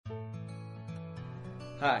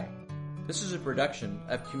Hi, this is a production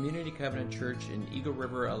of Community Covenant Church in Eagle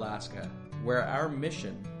River, Alaska, where our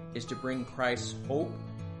mission is to bring Christ's hope,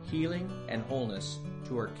 healing, and wholeness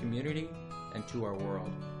to our community and to our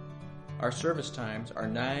world. Our service times are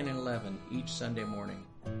 9 and 11 each Sunday morning.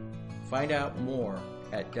 Find out more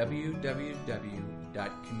at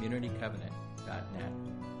www.communitycovenant.net.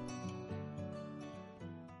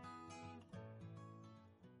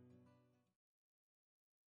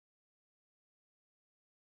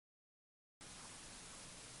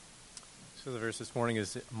 So the verse this morning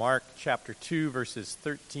is Mark chapter 2, verses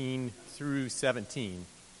 13 through 17.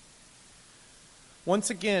 Once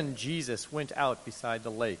again, Jesus went out beside the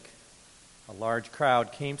lake. A large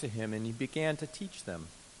crowd came to him, and he began to teach them.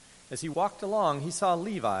 As he walked along, he saw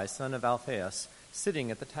Levi, son of Alphaeus, sitting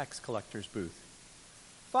at the tax collector's booth.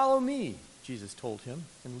 "Follow me," Jesus told him,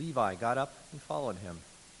 and Levi got up and followed him.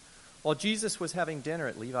 While Jesus was having dinner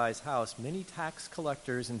at Levi's house, many tax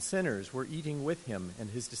collectors and sinners were eating with him and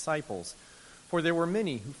his disciples, for there were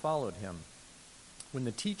many who followed him. When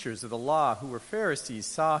the teachers of the law, who were Pharisees,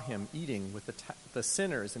 saw him eating with the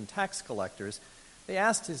sinners and tax collectors, they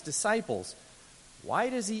asked his disciples, "Why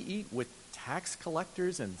does he eat with tax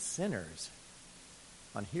collectors and sinners?"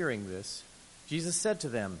 On hearing this, Jesus said to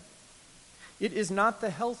them, "It is not the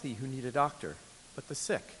healthy who need a doctor, but the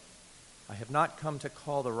sick. I have not come to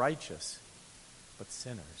call the righteous, but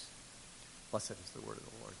sinners." Blessed is the word of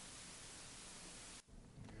the Lord.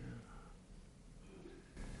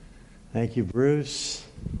 Thank you, Bruce.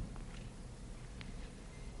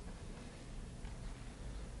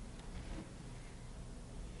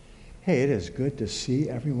 Hey, it is good to see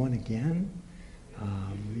everyone again.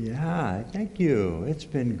 Thank you. It's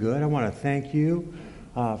been good. I want to thank you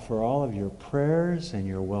for all of your prayers and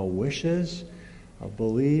your well wishes. I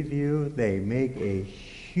believe you, they make a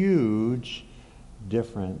huge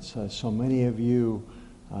difference. So many of you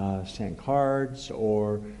sent cards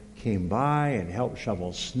or came by and helped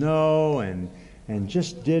shovel snow and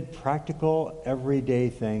just did practical, everyday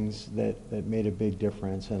things that made a big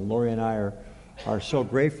difference. And Lori and I are so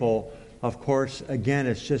grateful. Of course, again,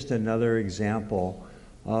 it's just another example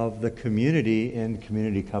of the community in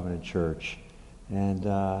Community Covenant Church. And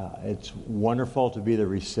it's wonderful to be the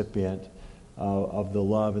recipient of the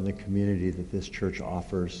love and the community that this church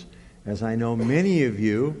offers. As I know many of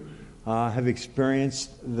you have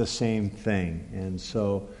experienced the same thing. And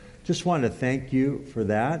so just wanted to thank you for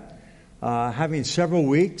that. Having several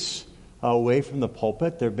weeks away from the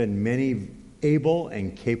pulpit, there have been many able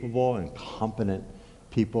and capable and competent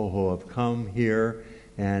people who have come here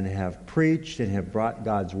and have preached and have brought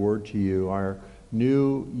God's Word to you. Our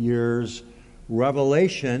New Year's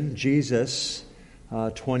revelation, Jesus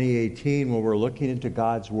 2018, where we're looking into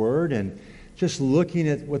God's Word and just looking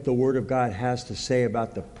at what the Word of God has to say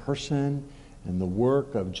about the person and the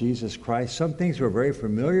work of Jesus Christ. Some things we're very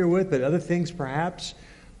familiar with, but other things perhaps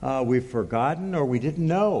we've forgotten or we didn't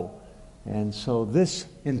know. And so this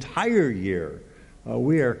entire year,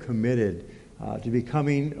 we are committed to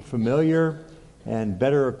becoming familiar and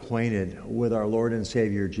better acquainted with our Lord and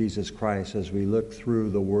Savior Jesus Christ as we look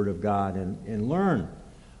through the Word of God and learn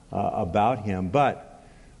about Him. But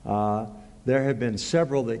there have been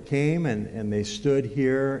several that came and they stood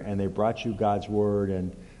here and they brought you God's Word.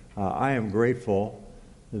 And I am grateful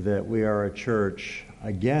that we are a church,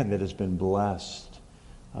 again, that has been blessed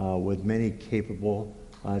with many capable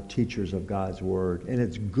teachers of God's Word. And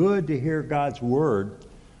it's good to hear God's Word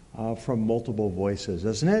from multiple voices,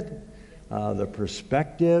 isn't it? The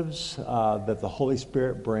perspectives that the Holy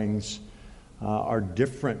Spirit brings are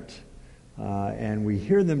different. And we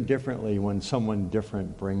hear them differently when someone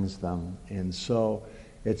different brings them. And so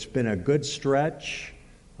it's been a good stretch,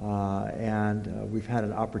 and we've had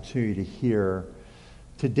an opportunity to hear.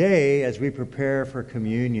 Today, as we prepare for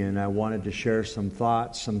communion, I wanted to share some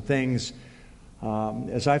thoughts, some things.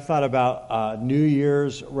 As I've thought about New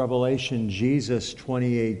Year's Revelation, Jesus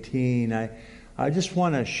 2018, I just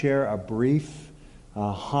want to share a brief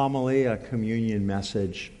homily, a communion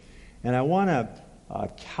message. And I want to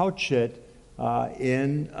couch it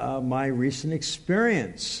in my recent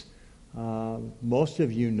experience. Most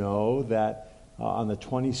of you know that on the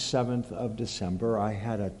 27th of December, I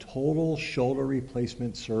had a total shoulder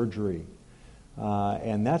replacement surgery.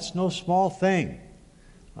 And that's no small thing.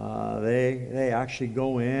 They actually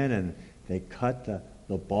go in and they cut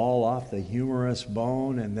the ball off the humerus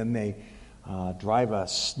bone, and then they drive a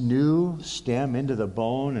new stem into the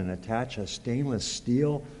bone and attach a stainless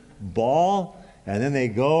steel ball. And then they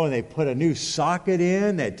go and they put a new socket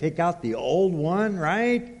in. They take out the old one,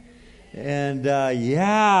 right? And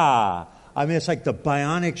it's like the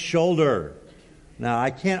bionic shoulder. Now,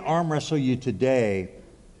 I can't arm wrestle you today,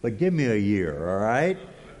 but give me a year, all right?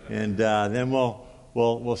 And then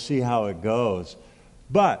we'll see how it goes.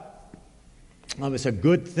 But it's a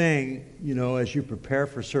good thing, as you prepare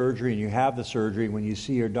for surgery and you have the surgery, when you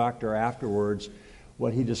see your doctor afterwards,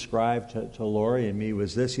 what he described to Lori and me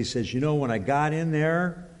was this. He says, when I got in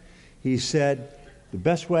there, he said, the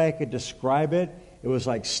best way I could describe it, it was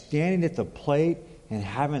like standing at the plate and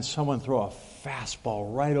having someone throw a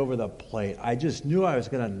fastball right over the plate. I just knew I was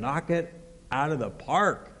going to knock it out of the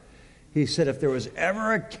park. He said, if there was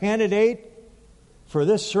ever a candidate for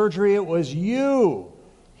this surgery, it was you.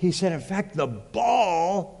 He said, in fact, the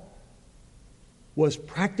ball was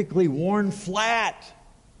practically worn flat.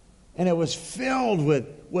 And it was filled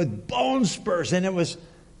with bone spurs. And it was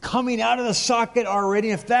coming out of the socket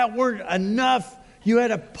already. If that weren't enough, you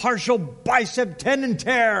had a partial bicep tendon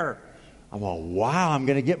tear. I'm all, wow, I'm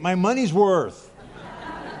going to get my money's worth.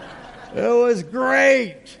 It was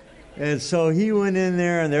great. And so he went in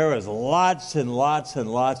there, and there was lots and lots and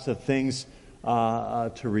lots of things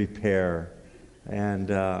to repair. And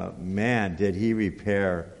man, did he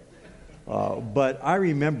repair. But I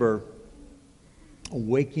remember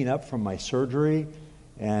waking up from my surgery,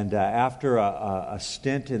 and after a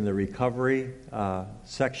stint in the recovery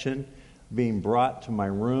section, being brought to my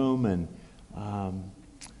room, and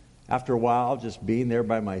after a while just being there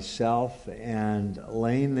by myself and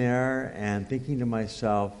laying there and thinking to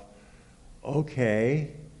myself,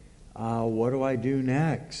 okay, what do I do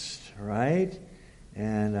next, right?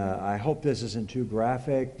 And I hope this isn't too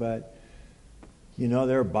graphic, but,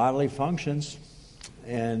 there are bodily functions.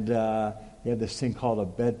 And you have this thing called a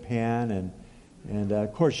bedpan. And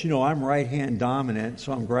of course, I'm right-hand dominant,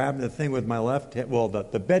 so I'm grabbing the thing with my left hand. Well, the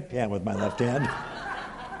bedpan with my left hand.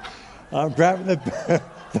 I'm grabbing the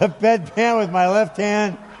bedpan with my left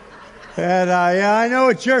hand. And I know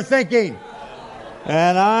what you're thinking.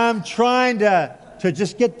 And I'm trying to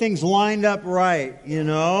just get things lined up right,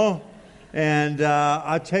 And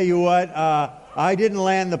I'll tell you what, I didn't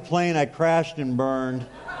land the plane. I crashed and burned.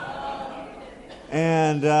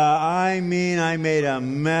 And I made a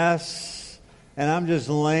mess. And I'm just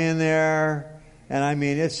laying there. And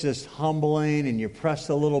it's just humbling. And you press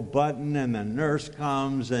the little button and the nurse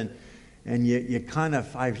comes. And you kind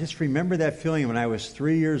of, I just remember that feeling when I was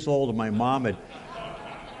 3 years old and my mom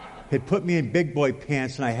had put me in big boy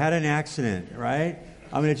pants and I had an accident, right?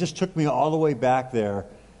 It just took me all the way back there.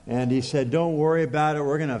 And he said, don't worry about it.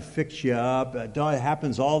 We're going to fix you up. It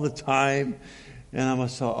happens all the time. And I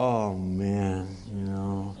must have, oh, man,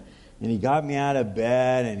 And he got me out of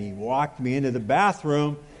bed and he walked me into the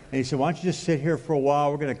bathroom. And he said, why don't you just sit here for a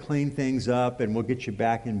while? We're going to clean things up and we'll get you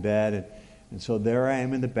back in bed. And so there I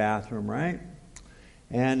am in the bathroom, right?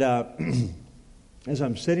 And as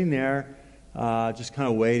I'm sitting there, just kind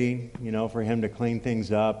of waiting, for him to clean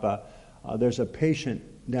things up, there's a patient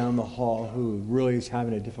down the hall who really is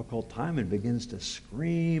having a difficult time and begins to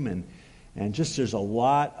scream. And just there's a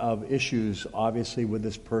lot of issues, obviously, with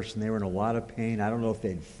this person. They were in a lot of pain. I don't know if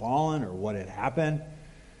they'd fallen or what had happened.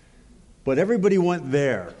 But everybody went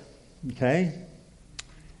there, okay?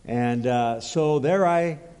 And so there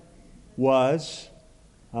I was,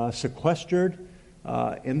 sequestered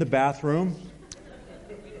in the bathroom.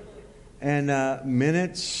 And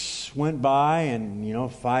minutes went by,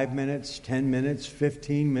 and 5 minutes, 10 minutes,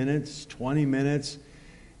 15 minutes, 20 minutes,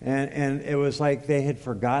 and it was like they had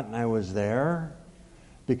forgotten I was there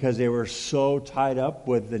because they were so tied up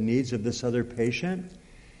with the needs of this other patient,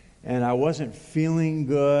 and I wasn't feeling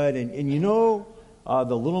good. And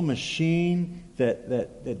the little machine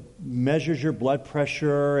that measures your blood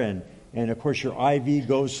pressure and of course your IV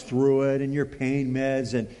goes through it and your pain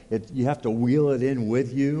meds, and you have to wheel it in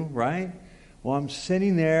with you, right? Well, I'm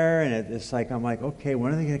sitting there, and it's like, I'm like, okay,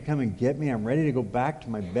 when are they going to come and get me? I'm ready to go back to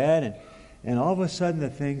my bed, and all of a sudden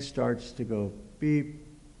the thing starts to go beep,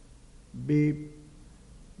 beep,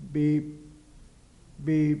 beep,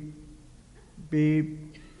 beep,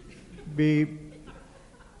 beep, beep.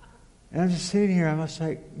 And I'm just sitting here, I was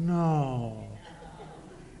like, no.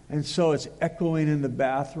 And so it's echoing in the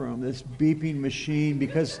bathroom, this beeping machine,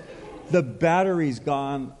 because the battery's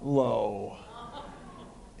gone low.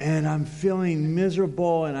 And I'm feeling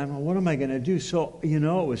miserable, and what am I going to do? So, it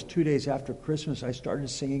was 2 days after Christmas, I started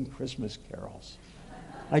singing Christmas carols.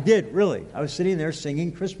 I did, really. I was sitting there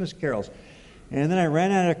singing Christmas carols. And then I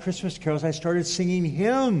ran out of Christmas carols. I started singing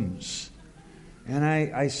hymns. And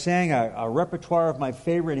I sang a repertoire of my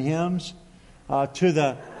favorite hymns to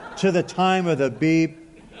the time of the beep,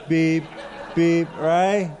 beep, beep,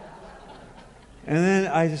 right? And then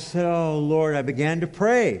I just said, oh, Lord, I began to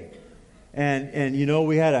pray. And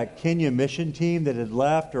we had a Kenya mission team that had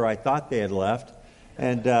left, or I thought they had left.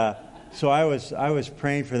 And So I was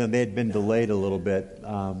praying for them. They had been delayed a little bit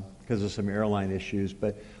because of some airline issues.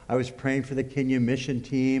 But I was praying for the Kenya mission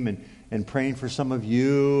team and praying for some of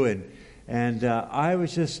you. And I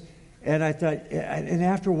was just, and I thought, and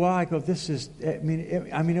after a while I go, this is, it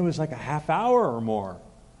was like a half hour or more.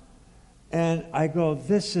 And I go,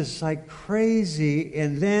 this is like crazy.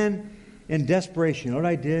 And then in desperation, you know what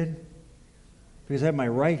I did? Because I had my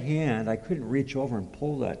right hand, I couldn't reach over and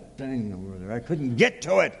pull that thing over there. I couldn't get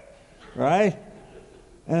to it, right?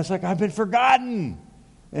 And it's like, I've been forgotten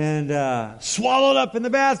and swallowed up in the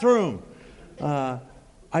bathroom.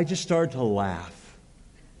 I just started to laugh.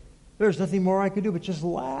 There's nothing more I could do but just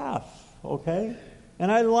laugh, okay?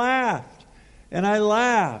 And I laughed, and I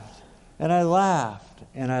laughed, and I laughed,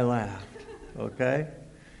 and I laughed, okay?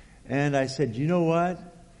 And I said, you know what?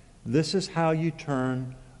 This is how you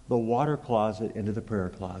turn the water closet into the prayer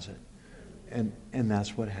closet. And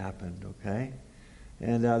that's what happened, okay?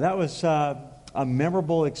 And that was a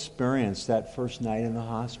memorable experience that first night in the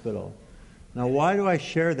hospital. Now, why do I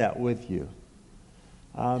share that with you?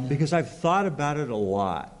 Because I've thought about it a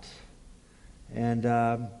lot. And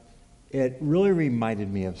it really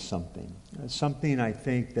reminded me of something. Something I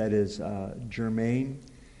think that is germane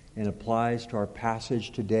and applies to our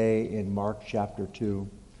passage today in Mark chapter 2.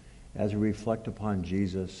 As we reflect upon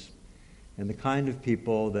Jesus and the kind of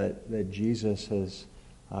people that Jesus has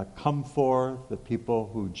come for, the people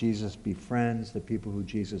who Jesus befriends, the people who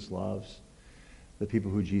Jesus loves, the people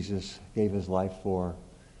who Jesus gave his life for.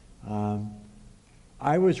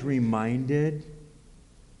 I was reminded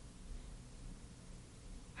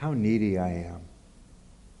how needy I am.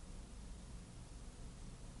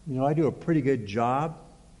 You know, I do a pretty good job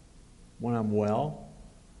when I'm well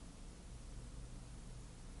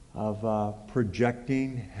of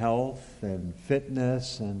projecting health and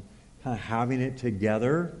fitness and kind of having it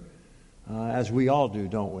together, as we all do,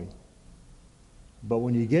 don't we? But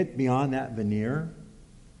when you get beyond that veneer,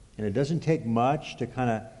 and it doesn't take much to kind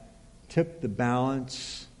of tip the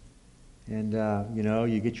balance, and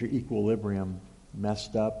you get your equilibrium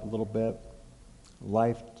messed up a little bit,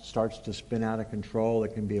 life starts to spin out of control.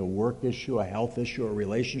 It can be a work issue, a health issue, a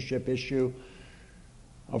relationship issue,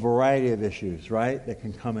 a variety of issues, right, that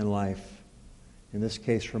can come in life. In this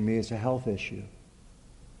case, for me, it's a health issue.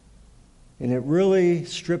 And it really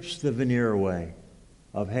strips the veneer away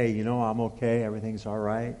of, hey, I'm okay, everything's all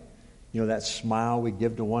right. That smile we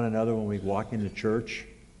give to one another when we walk into church.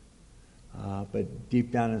 But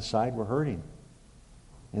deep down inside, we're hurting.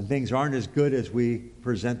 And things aren't as good as we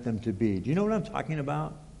present them to be. Do you know what I'm talking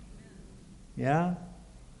about? Yeah?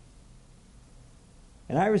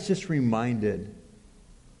 And I was just reminded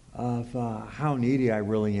of how needy I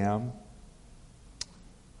really am,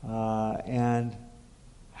 and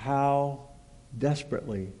how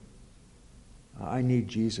desperately I need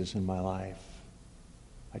Jesus in my life.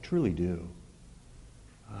 I truly do.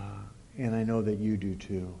 And I know that you do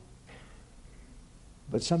too.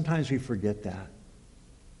 But sometimes we forget that.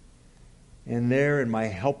 And there in my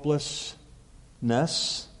helplessness,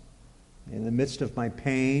 in the midst of my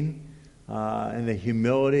pain, and the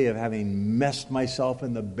humility of having messed myself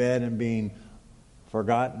in the bed and being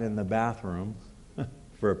forgotten in the bathroom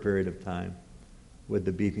for a period of time with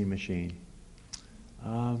the beeping machine.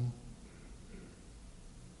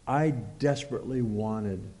 I desperately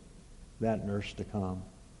wanted that nurse to come.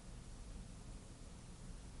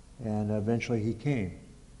 And eventually he came.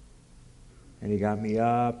 And he got me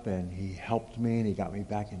up and he helped me and he got me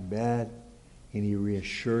back in bed and he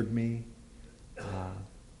reassured me.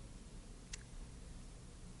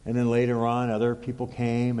 And then later on, other people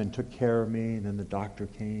came and took care of me, and then the doctor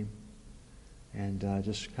came and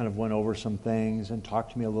just kind of went over some things and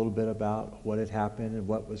talked to me a little bit about what had happened and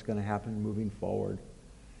what was going to happen moving forward.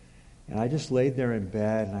 And I just laid there in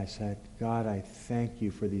bed and I said, God, I thank you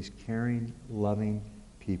for these caring, loving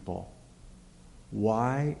people.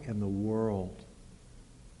 Why in the world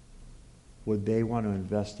would they want to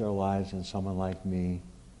invest their lives in someone like me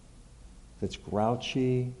that's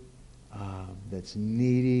grouchy, that's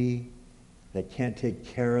needy, that can't take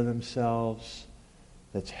care of themselves,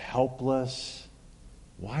 that's helpless?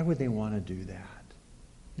 Why would they want to do that?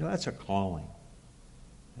 That's a calling.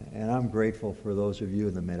 And I'm grateful for those of you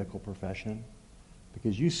in the medical profession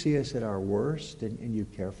because you see us at our worst and you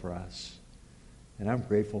care for us. And I'm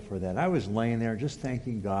grateful for that. I was laying there just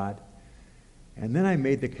thanking God. And then I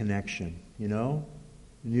made the connection, New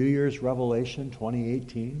Year's Revelation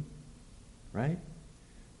 2018, right?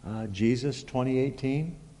 Jesus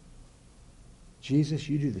 2018. Jesus,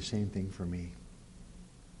 you do the same thing for me.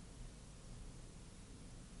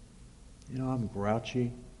 I'm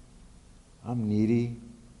grouchy. I'm needy.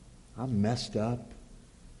 I'm messed up.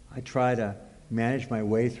 I try to manage my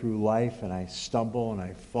way through life, and I stumble and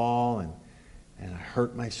I fall and I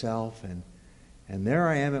hurt myself, and there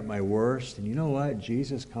I am at my worst. And you know what?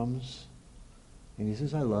 Jesus comes and he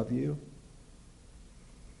says, I love you.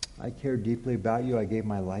 I care deeply about you. I gave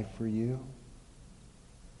my life for you.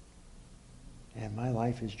 And my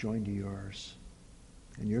life is joined to yours.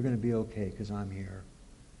 And you're going to be okay because I'm here.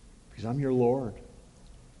 Because I'm your Lord.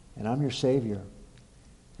 And I'm your Savior.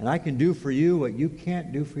 And I can do for you what you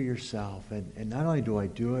can't do for yourself. And not only do I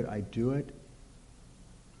do it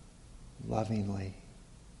lovingly,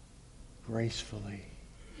 gracefully.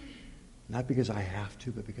 Not because I have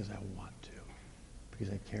to, but because I want to.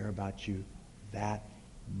 Because I care about you that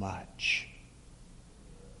much.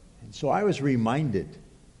 And so I was reminded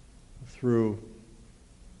through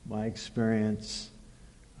my experience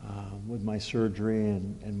with my surgery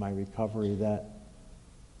and my recovery that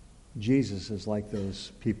Jesus is like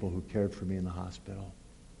those people who cared for me in the hospital.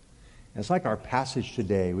 And it's like our passage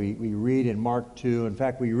today. We read in Mark 2. In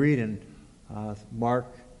fact, we read in Mark,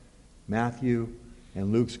 Matthew,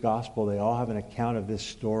 and Luke's gospel. They all have an account of this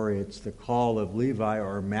story. It's the call of Levi,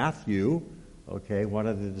 or Matthew, one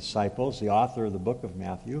of the disciples, the author of the book of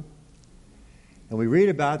Matthew. And we read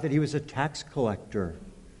about that he was a tax collector.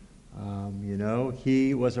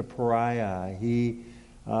 He was a pariah. He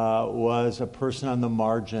was a person on the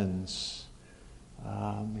margins.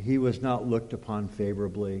 He was not looked upon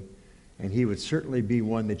favorably. And he would certainly be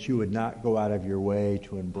one that you would not go out of your way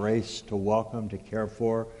to embrace, to welcome, to care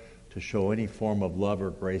for, to show any form of love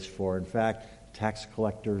or grace for. In fact, tax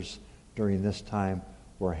collectors during this time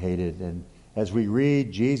were hated. And as we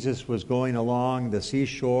read, Jesus was going along the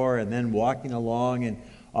seashore and then walking along, and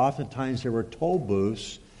oftentimes there were toll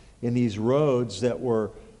booths in these roads that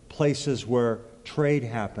were places where trade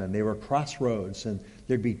happened. They were crossroads, and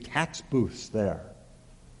there'd be tax booths there.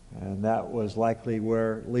 And that was likely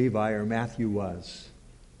where Levi or Matthew was.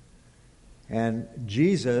 And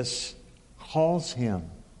Jesus calls him.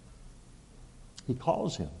 He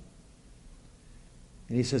calls him.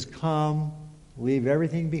 And he says, come, leave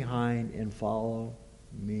everything behind and follow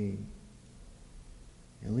me.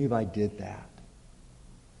 And Levi did that.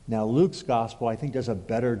 Now, Luke's gospel, I think, does a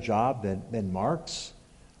better job than Mark's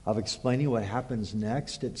of explaining what happens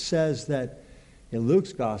next. It says that in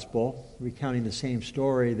Luke's gospel, recounting the same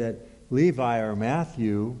story, that Levi or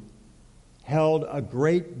Matthew held a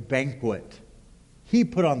great banquet. He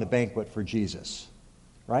put on the banquet for Jesus,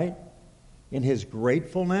 right? In his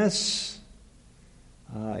gratefulness,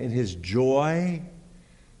 in his joy,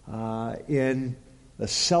 in the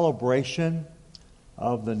celebration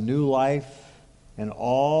of the new life and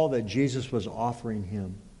all that Jesus was offering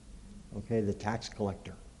him, the tax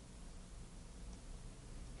collector.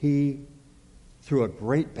 He threw a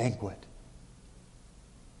great banquet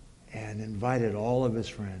and invited all of his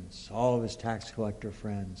friends, all of his tax collector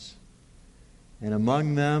friends. And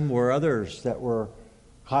among them were others that were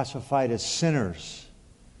classified as sinners,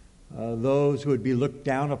 those who would be looked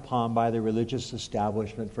down upon by the religious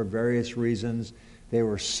establishment for various reasons. They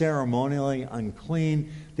were ceremonially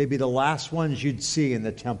unclean. They'd be the last ones you'd see in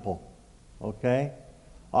the temple.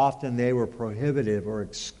 Often they were prohibited or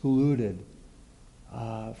excluded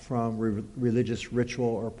from religious ritual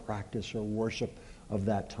or practice or worship of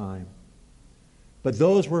that time. But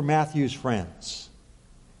those were Matthew's friends.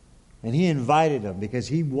 And he invited them because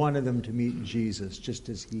he wanted them to meet Jesus just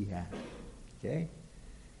as he had.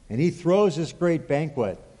 And he throws this great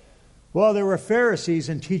banquet. Well, there were Pharisees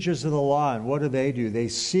and teachers of the law, and what do? They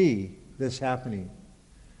see this happening.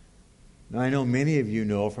 Now, I know many of you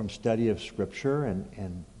know from study of Scripture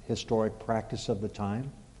and historic practice of the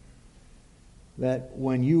time that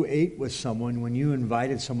when you ate with someone, when you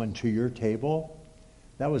invited someone to your table,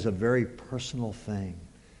 that was a very personal thing.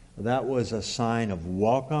 That was a sign of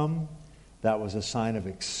welcome. That was a sign of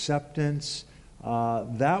acceptance.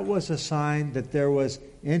 That was a sign that there was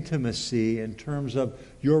intimacy in terms of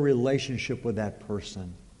your relationship with that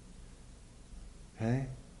person. That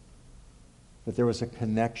there was a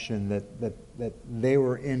connection, that they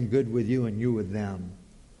were in good with you and you with them.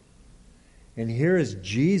 And here is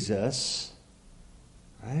Jesus,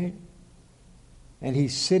 right? And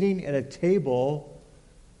he's sitting at a table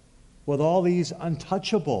with all these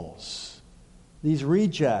untouchables, these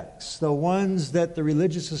rejects, the ones that the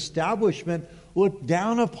religious establishment looked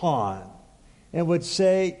down upon and would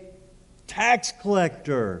say, tax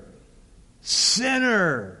collector,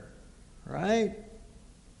 sinner, right?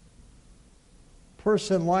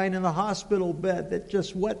 Person lying in the hospital bed that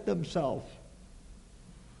just wet themselves.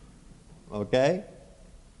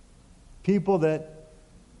 People that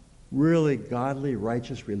really godly,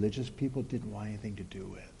 righteous, religious people didn't want anything to do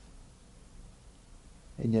with.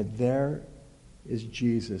 And yet there is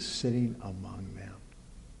Jesus sitting among them.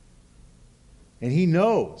 And he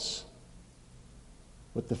knows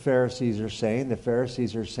what the Pharisees are saying. The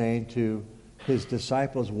Pharisees are saying to his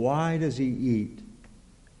disciples, why does he eat?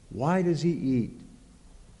 Why does he eat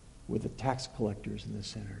with the tax collectors and the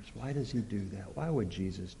sinners? Why does he do that? Why would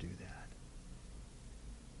Jesus do that?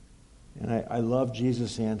 And I love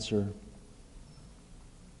Jesus' answer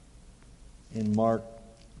in Mark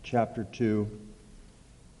chapter 2,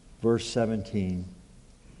 verse 17.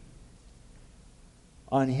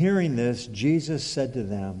 On hearing this, Jesus said to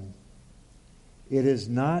them, it is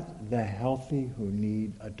not the healthy who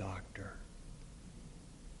need a doctor.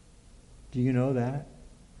 Do you know that?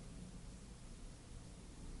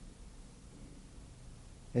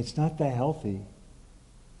 It's not the healthy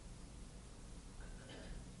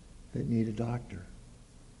that need a doctor,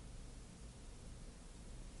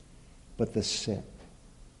 but the sick.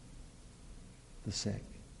 The sick.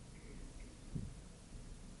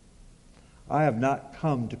 I have not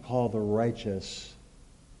come to call the righteous,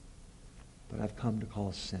 but I've come to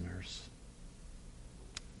call sinners.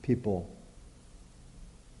 People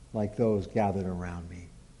like those gathered around me.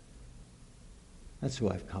 That's who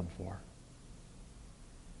I've come for.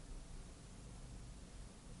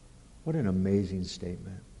 What an amazing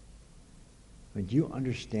statement. I mean, do you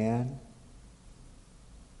understand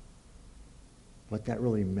what that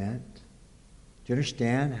really meant? Do you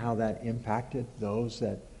understand how that impacted those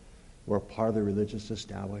that were part of the religious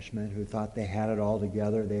establishment who thought they had it all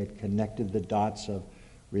together? They had connected the dots of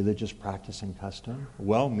religious practice and custom.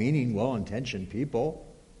 Well-meaning, well-intentioned people.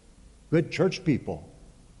 Good church people.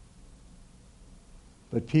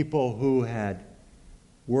 But people who had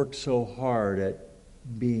worked so hard at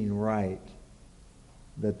being right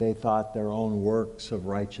that they thought their own works of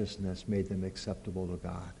righteousness made them acceptable to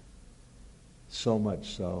God. So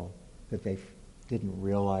much so that they didn't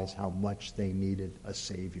realize how much they needed a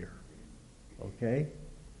Savior. Okay?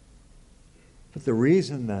 But the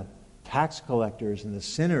reason the tax collectors and the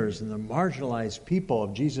sinners and the marginalized people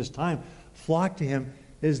of Jesus' time flocked to him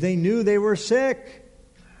is they knew they were sick.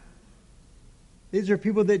 These are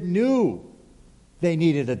people that knew they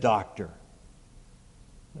needed a doctor.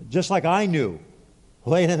 Just like I knew,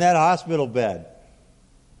 laying in that hospital bed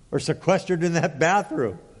or sequestered in that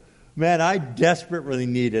bathroom. Man, I desperately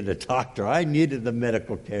needed a doctor. I needed the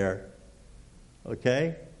medical care.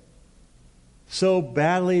 Okay? So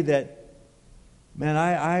badly that, man,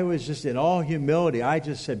 I was just in all humility. I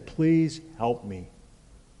just said, please help me.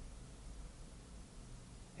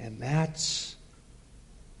 And that's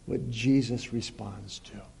what Jesus responds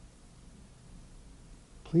to.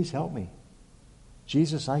 Please help me.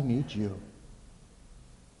 Jesus, I need you.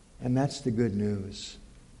 And that's the good news.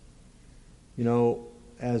 You know,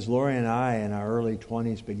 as Lori and I in our early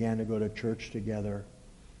 20s began to go to church together,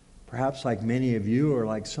 perhaps like many of you or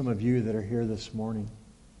like some of you that are here this morning,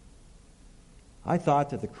 I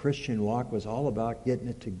thought that the Christian walk was all about getting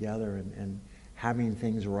it together and having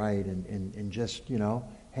things right and just, you know,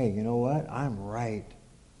 hey, you know what? I'm right.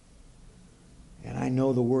 And I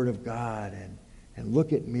know the Word of God and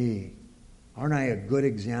look at me. Aren't I a good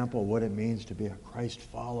example of what it means to be a Christ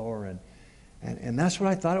follower? And that's what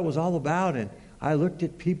I thought it was all about. And I looked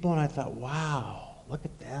at people and I thought, wow, look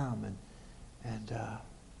at them.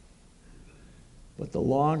 But the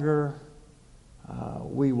longer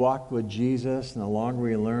we walked with Jesus and the longer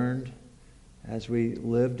we learned as we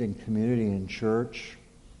lived in community and church,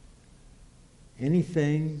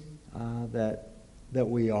 anything that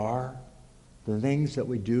we are, the things that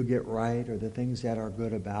we do get right or the things that are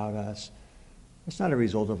good about us, it's not a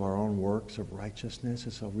result of our own works of righteousness.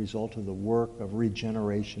 It's a result of the work of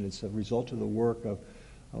regeneration. It's a result of the work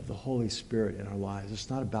of the Holy Spirit in our lives. It's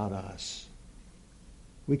not about us.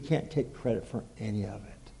 We can't take credit for any of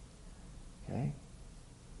it. Okay?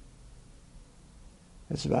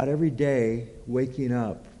 It's about every day waking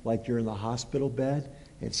up like you're in the hospital bed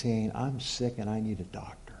and saying, I'm sick and I need a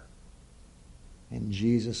doctor. And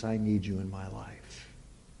Jesus, I need you in my life.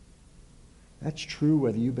 That's true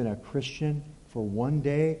whether you've been a Christian for one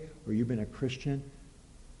day or you've been a Christian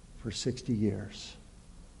for 60 years.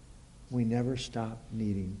 We never stop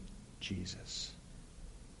needing Jesus.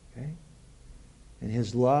 Okay? And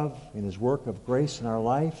his love and his work of grace in our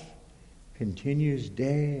life continues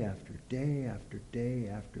day after day after day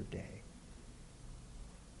after day.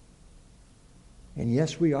 And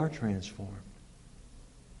yes, we are transformed.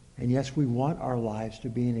 And yes, we want our lives to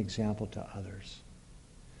be an example to others.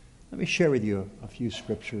 Let me share with you a few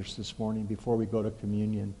scriptures this morning before we go to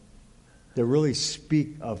communion that really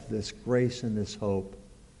speak of this grace and this hope.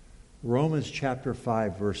 Romans chapter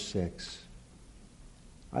 5, verse 6.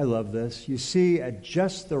 I love this. You see, at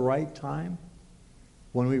just the right time,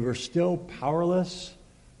 when we were still powerless,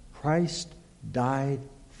 Christ died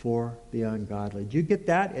for the ungodly. Do you get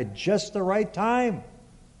that? At just the right time.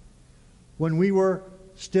 When we were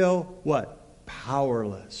still, what?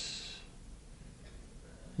 Powerless.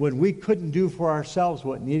 When we couldn't do for ourselves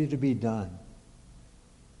what needed to be done.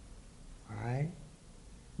 All right?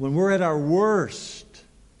 When we're at our worst,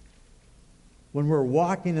 when we're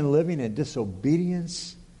walking and living in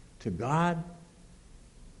disobedience to God,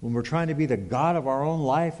 when we're trying to be the God of our own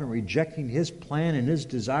life and rejecting His plan and His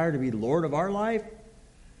desire to be Lord of our life,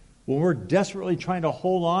 when we're desperately trying to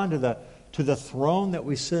hold on to the throne that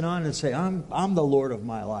we sit on and say, I'm the Lord of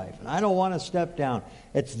my life, and I don't want to step down.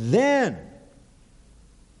 It's then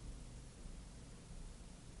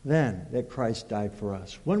that Christ died for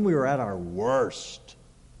us. When we were at our worst,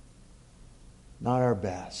 not our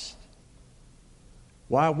best.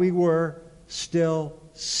 While we were still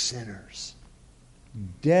sinners,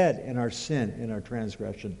 dead in our sin, in our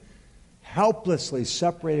transgression, helplessly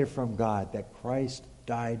separated from God, that Christ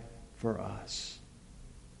died for us.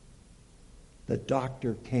 The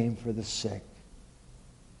doctor came for the sick.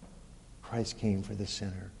 Christ came for the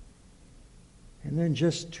sinner. And then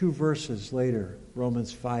just 2 verses later,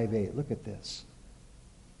 Romans 5:8. Look at this.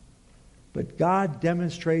 But God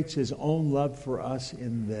demonstrates His own love for us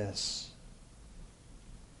in this.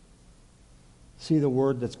 See the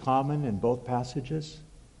word that's common in both passages?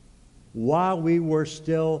 While we were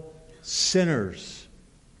still sinners,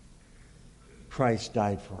 Christ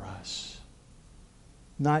died for us.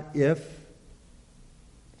 Not if,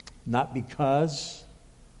 not because,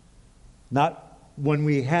 not when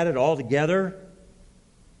we had it all together,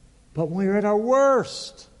 but when we were at our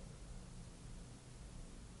worst.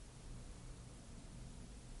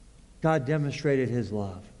 God demonstrated His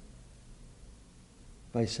love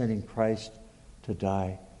by sending Christ to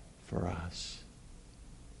die for us.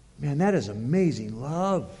 Man, that is amazing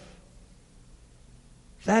love.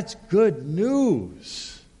 That's good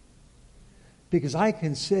news. Because I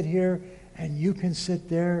can sit here and you can sit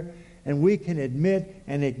there and we can admit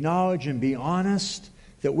and acknowledge and be honest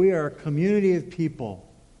that we are a community of people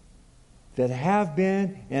that have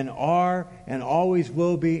been and are and always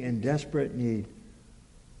will be in desperate need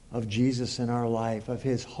of Jesus in our life, of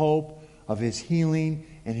His hope, of His healing,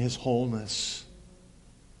 and His wholeness.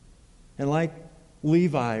 And like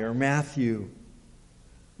Levi or Matthew,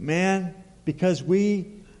 man, because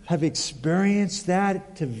we have experienced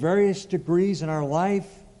that to various degrees in our life,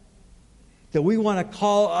 that we want to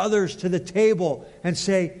call others to the table and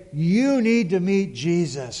say, you need to meet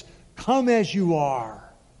Jesus. Come as you are.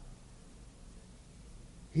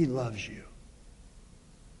 He loves you.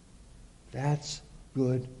 That's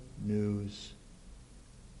good news.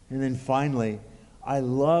 And then finally, I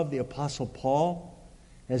love the Apostle Paul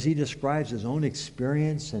as he describes his own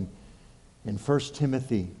experience in 1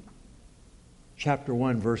 Timothy chapter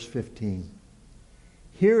 1, verse 15.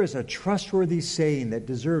 Here is a trustworthy saying that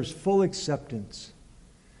deserves full acceptance.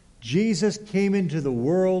 Jesus came into the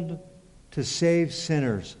world to save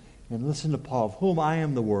sinners. And listen to Paul, of whom I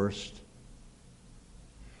am the worst.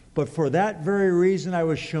 But for that very reason I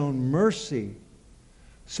was shown mercy,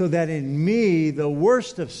 so that in me, the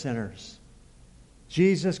worst of sinners,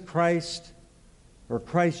 Christ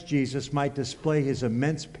Jesus might display His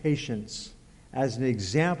immense patience as an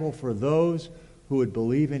example for those who would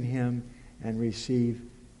believe in Him and receive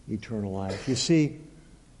eternal life. You see,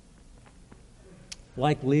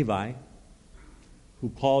 like Levi, who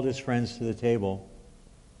called his friends to the table,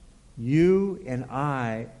 you and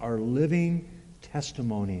I are living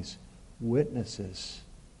testimonies, witnesses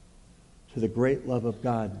to the great love of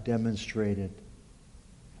God demonstrated,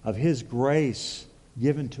 of His grace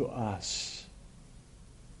given to us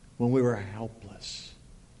when we were helpless,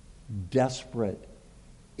 desperate,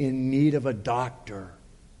 in need of a doctor.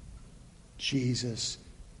 Jesus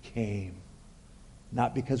came.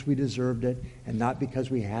 Not because we deserved it and not because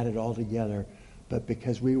we had it all together, but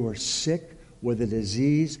because we were sick with a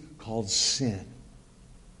disease called sin.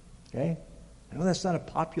 Okay? I know that's not a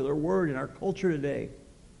popular word in our culture today,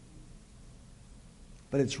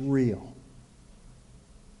 but it's real.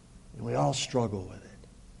 And we all struggle with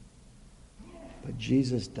it. But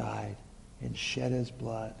Jesus died and shed His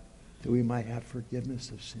blood that we might have forgiveness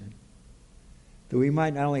of sin. That we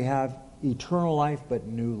might not only have eternal life, but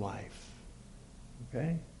new life.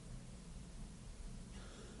 Okay?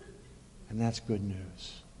 And that's good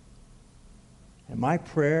news. And my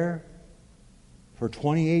prayer for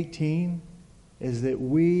 2018 is that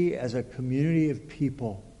we as a community of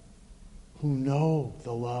people who know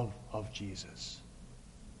the love of Jesus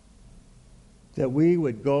that we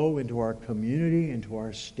would go into our community, into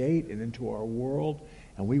our state, and into our world,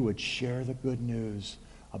 and we would share the good news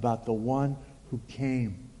about the one who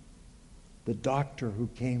came, the doctor who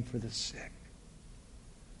came for the sick,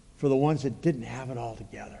 for the ones that didn't have it all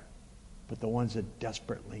together, but the ones that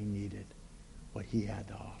desperately needed what he had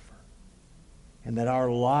to offer. And that our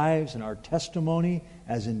lives and our testimony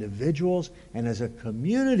as individuals and as a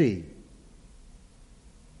community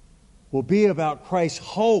will be about Christ's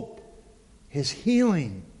hope, his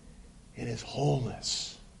healing, and his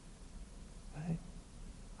wholeness. Right?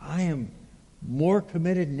 I am more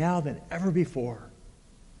committed now than ever before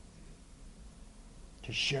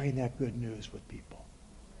to sharing that good news with people.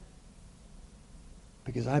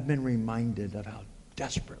 Because I've been reminded of how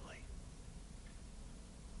desperately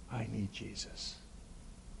I need Jesus.